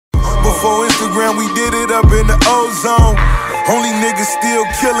before Instagram, we did it up in the ozone. Only niggas still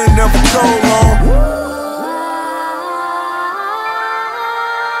killing, never told on.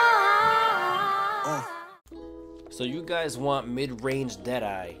 So you guys want mid-range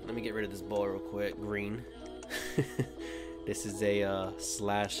Deadeye. Let me get rid of this ball real quick. Green. This is a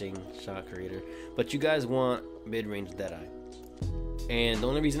slashing shot creator. But you guys want mid-range Deadeye. And the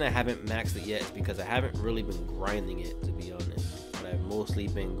only reason I haven't maxed it yet is because I haven't really been grinding it, to be honest. What I've mostly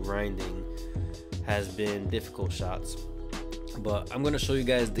been grinding has been difficult shots. But I'm going to show you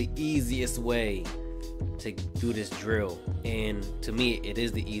guys the easiest way to do this drill, and to me it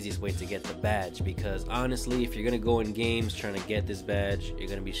is the easiest way to get the badge, because honestly, if you're gonna go in games trying to get this badge, you're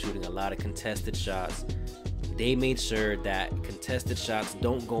gonna be shooting a lot of contested shots. They made sure that contested shots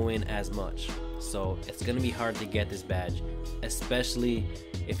don't go in as much, so it's gonna be hard to get this badge, especially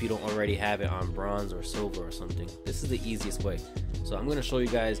if you don't already have it on bronze or silver or something. This is the easiest way, so I'm gonna show you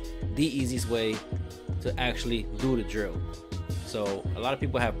guys the easiest way to actually do the drill. So a lot of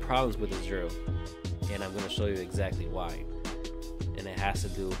people have problems with this drill, and I'm going to show you exactly why, and it has to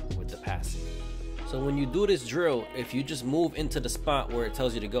do with the passing. So when you do this drill, if you just move into the spot where it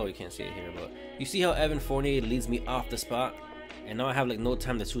tells you to go, you can't see it here, but you see how Evan Fournier leads me off the spot, and now I have like no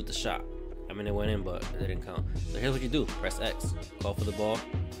time to shoot the shot. I mean, it went in, but it didn't count. So here's what you do: press X, call for the ball,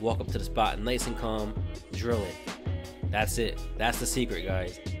 walk up to the spot, nice and calm, drill it. That's it. That's the secret,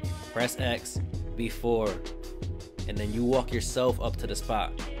 guys. Press X before, and then you walk yourself up to the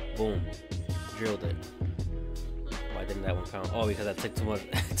spot. Boom. Drilled it. Why didn't that one count? Oh, because I took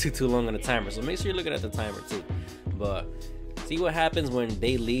too long on the timer. So make sure you're looking at the timer too. But see what happens when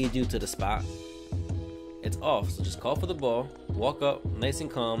they lead you to the spot? It's off. So just call for the ball, walk up, nice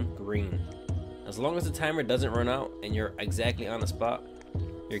and calm, green. As long as the timer doesn't run out and you're exactly on the spot,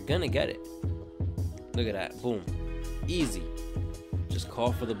 you're gonna get it. Look at that. Boom. Easy. Just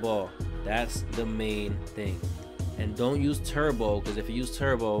call for the ball. That's the main thing. And don't use turbo, because if you use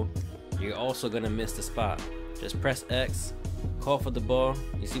turbo, you're also gonna miss the spot. Just press X, call for the ball.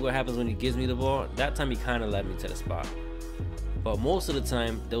 You see what happens when he gives me the ball? That time he kind of led me to the spot. But most of the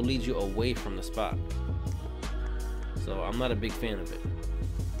time, they'll lead you away from the spot. So I'm not a big fan of it.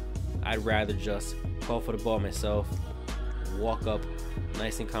 I'd rather just call for the ball myself, walk up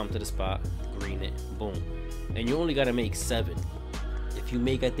nice and calm to the spot, green it, boom. And you only gotta make 7. If you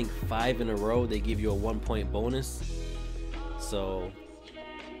make, I think, 5 in a row, they give you a 1-point bonus. So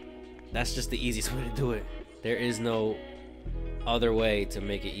that's just the easiest way to do it. There is no other way to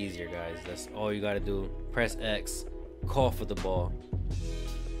make it easier, guys. That's all you gotta do. Press X, call for the ball,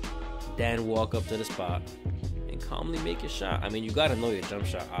 then walk up to the spot and calmly make your shot. I mean, you gotta know your jump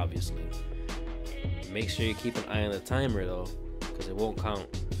shot, obviously. Make sure you keep an eye on the timer though, because it won't count.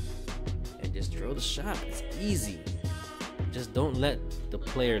 And just drill the shot. It's easy. Just don't let the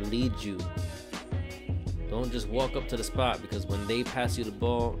player lead you. Don't just walk up to the spot, because when they pass you the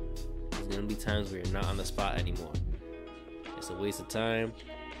ball, there's gonna be times where you're not on the spot anymore. It's a waste of time,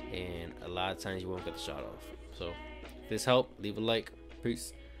 and a lot of times you won't get the shot off. So if this helped, leave a like.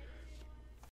 Peace.